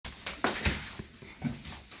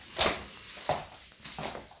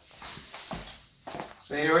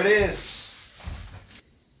So here it is.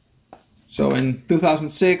 So in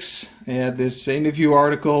 2006, I had this interview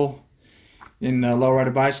article in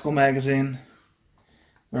Lowrider Bicycle magazine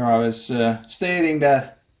where I was stating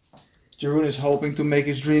that Jeroen is hoping to make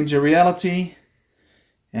his dreams a reality.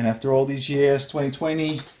 And after all these years,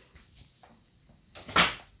 2020,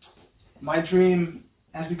 my dream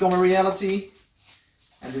has become a reality.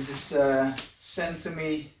 And this is sent to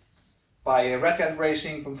me by Red Cat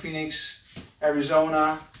Racing from Phoenix,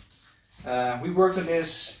 Arizona. We worked on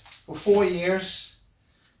this for 4 years.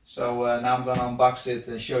 So now I'm gonna unbox it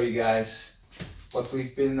and show you guys what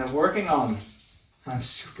we've been working on. I'm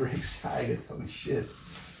super excited, holy shit.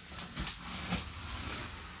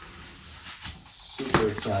 Super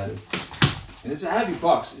excited. And it's a heavy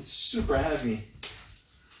box, it's super heavy.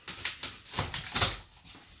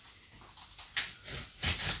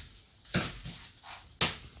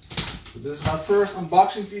 So this is my first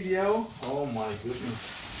unboxing video. Oh my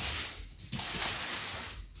goodness.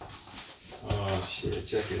 Oh shit,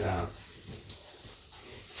 check it out.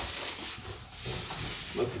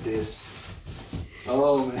 Look at this.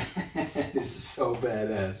 Oh man, this is so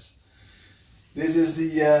badass. This is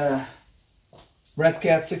the Red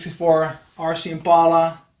Cat 64 RC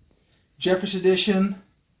Impala Jevries edition.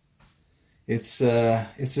 It's a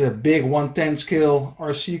big 1/10 scale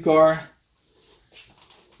RC car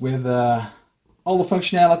with all the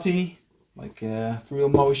functionality like wheel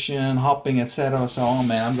motion, hopping, etc. So oh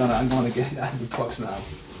man, I'm gonna get it out of the box now.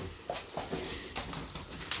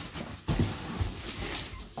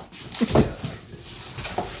 Yeah, like this.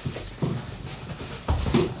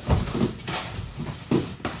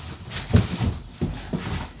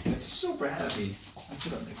 It's super heavy. I put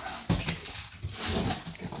it on the ground. Okay.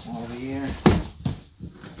 Let's get this one over here.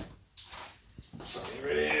 So here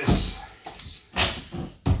it is.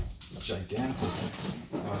 It's gigantic.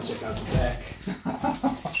 Oh, check out the back.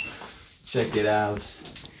 Check it out.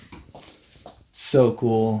 So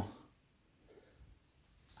cool.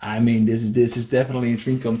 I mean, this is definitely a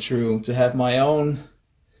dream come true to have my own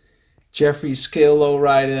Chevy scale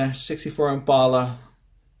lowrider 64 Impala,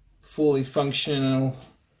 fully functional,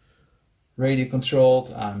 radio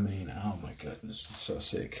controlled. I mean, oh my goodness, it's so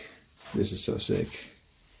sick. This is so sick.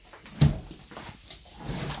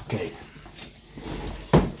 Okay.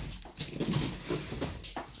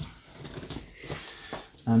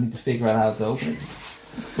 I need to figure out how to open it.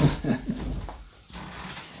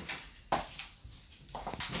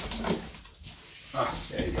 Oh,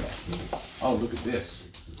 there you go. Oh, look at this.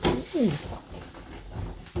 Ooh.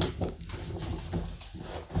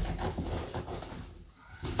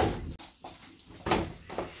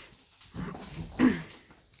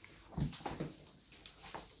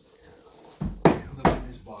 Look at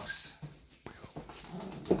this box.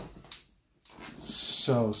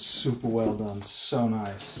 So super well done, so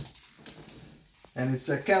nice. And it's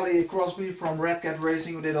Kelly Crosby from Red Cat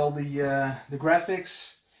Racing who did all the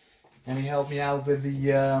graphics, and he helped me out with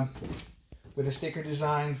the sticker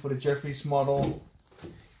design for the Jevries model.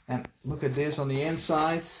 And look at this on the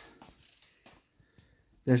inside.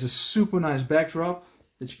 There's a super nice backdrop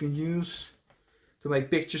that you can use to make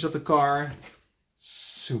pictures of the car.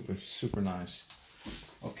 Super nice.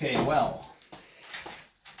 Okay, well.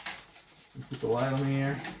 Put the light on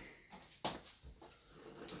here.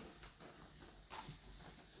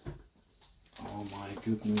 Oh my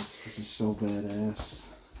goodness, this is so badass.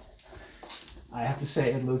 I have to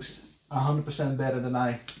say it looks 100% better than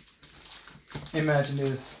I imagined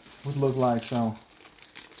it would look like. So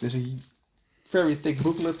there's a very thick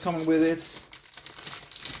booklet coming with it.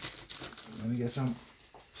 Let me get some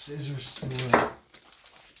scissors to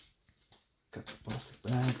cut the plastic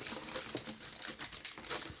back.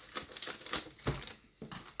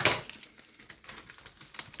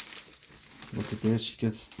 Look at this, you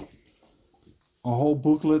get a whole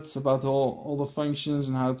booklet about all the functions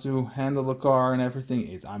and how to handle the car and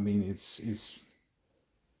everything. I mean, it's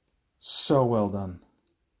so well done.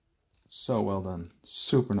 So well done.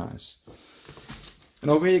 Super nice.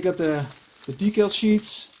 And over here you got the decal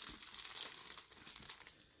sheets.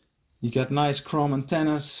 You got nice chrome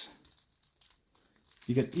antennas.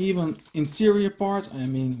 You got even interior parts. I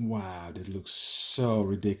mean, wow, that looks so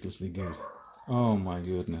ridiculously good. Oh my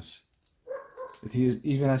goodness. It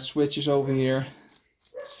even has switches over here.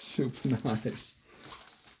 Super nice.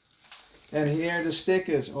 And here the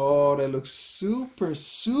stickers. Oh, they look super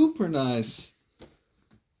nice.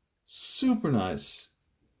 Super nice.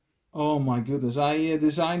 Oh my goodness. I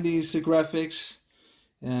designed these graphics,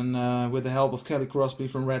 and with the help of Kelly Crosby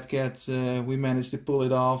from Red Cat, we managed to pull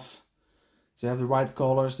it off to have the right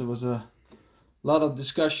colors. There was a A lot of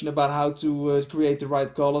discussion about how to create the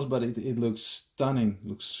right colors, but it looks stunning,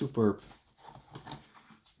 looks superb.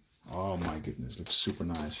 Oh my goodness, looks super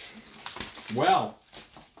nice. Well,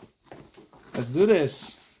 let's do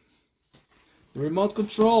this. The remote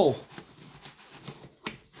control.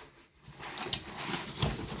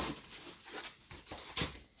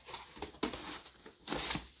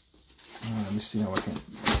 Let me see how I can.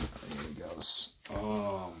 There it goes.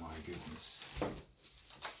 Oh my goodness.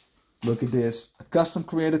 Look at this. A custom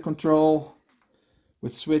created control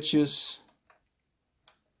with switches.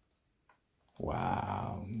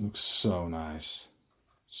 Wow, looks so nice.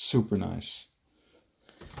 Super nice.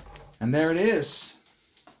 And there it is.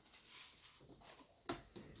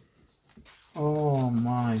 Oh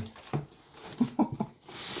my.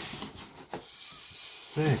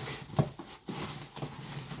 Sick.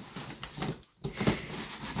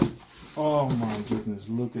 Oh my goodness,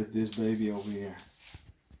 look at this baby over here.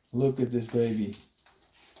 Look at this baby.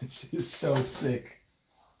 It's so sick.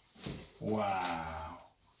 Wow.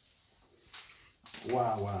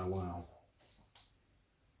 Wow, wow, wow.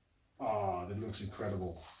 Oh, that looks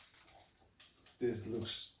incredible. This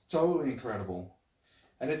looks totally incredible.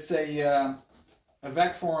 And it's a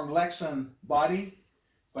vac form Lexan body,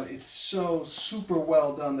 but it's so super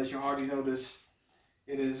well done that you hardly notice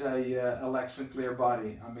it is a Lexan clear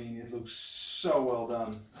body. I mean, it looks so well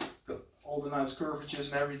done. Got all the nice curvatures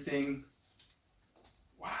and everything.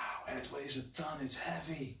 Wow, and it weighs a ton, it's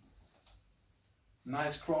heavy.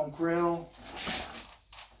 Nice chrome grille.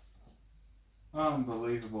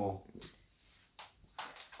 Unbelievable.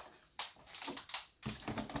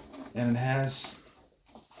 And it has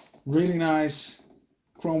really nice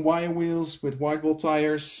chrome wire wheels with white wall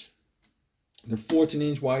tires. They're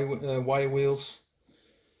 14-inch wire wheels.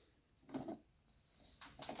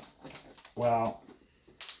 Well,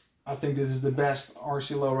 I think this is the best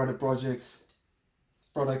RC Lowrider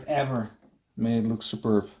product ever. I mean, it looks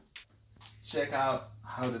superb. Check out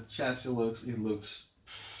how the chassis looks. It looks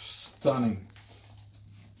stunning.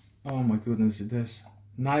 Oh my goodness, it has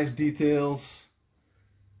nice details.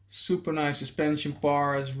 Super nice suspension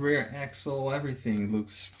bars, rear axle, everything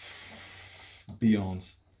looks beyond.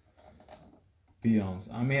 Beyond.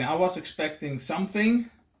 I mean, I was expecting something,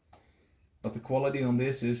 but the quality on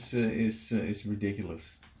this is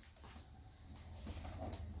ridiculous.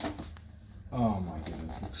 Oh my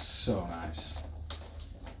goodness, it looks so nice.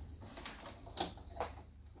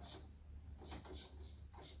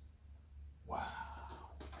 Wow.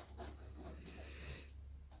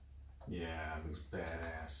 Yeah, it looks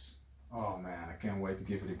badass. Oh man, I can't wait to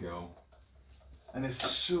give it a go. And it's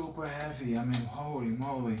super heavy. I mean, holy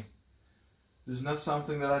moly. This is not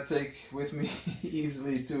something that I take with me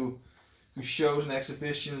easily to shows and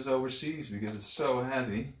exhibitions overseas because it's so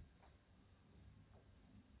heavy.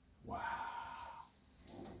 Wow.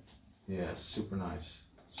 Yeah, super nice.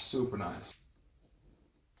 Super nice.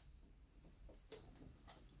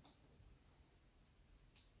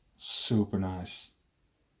 Super nice.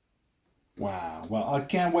 Wow. Well, I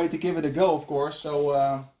can't wait to give it a go, of course. So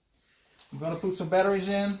I'm gonna put some batteries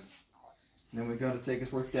in, and then we're gonna take it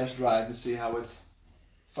for a test drive to see how it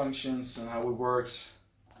functions and how it works.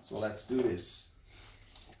 So let's do this.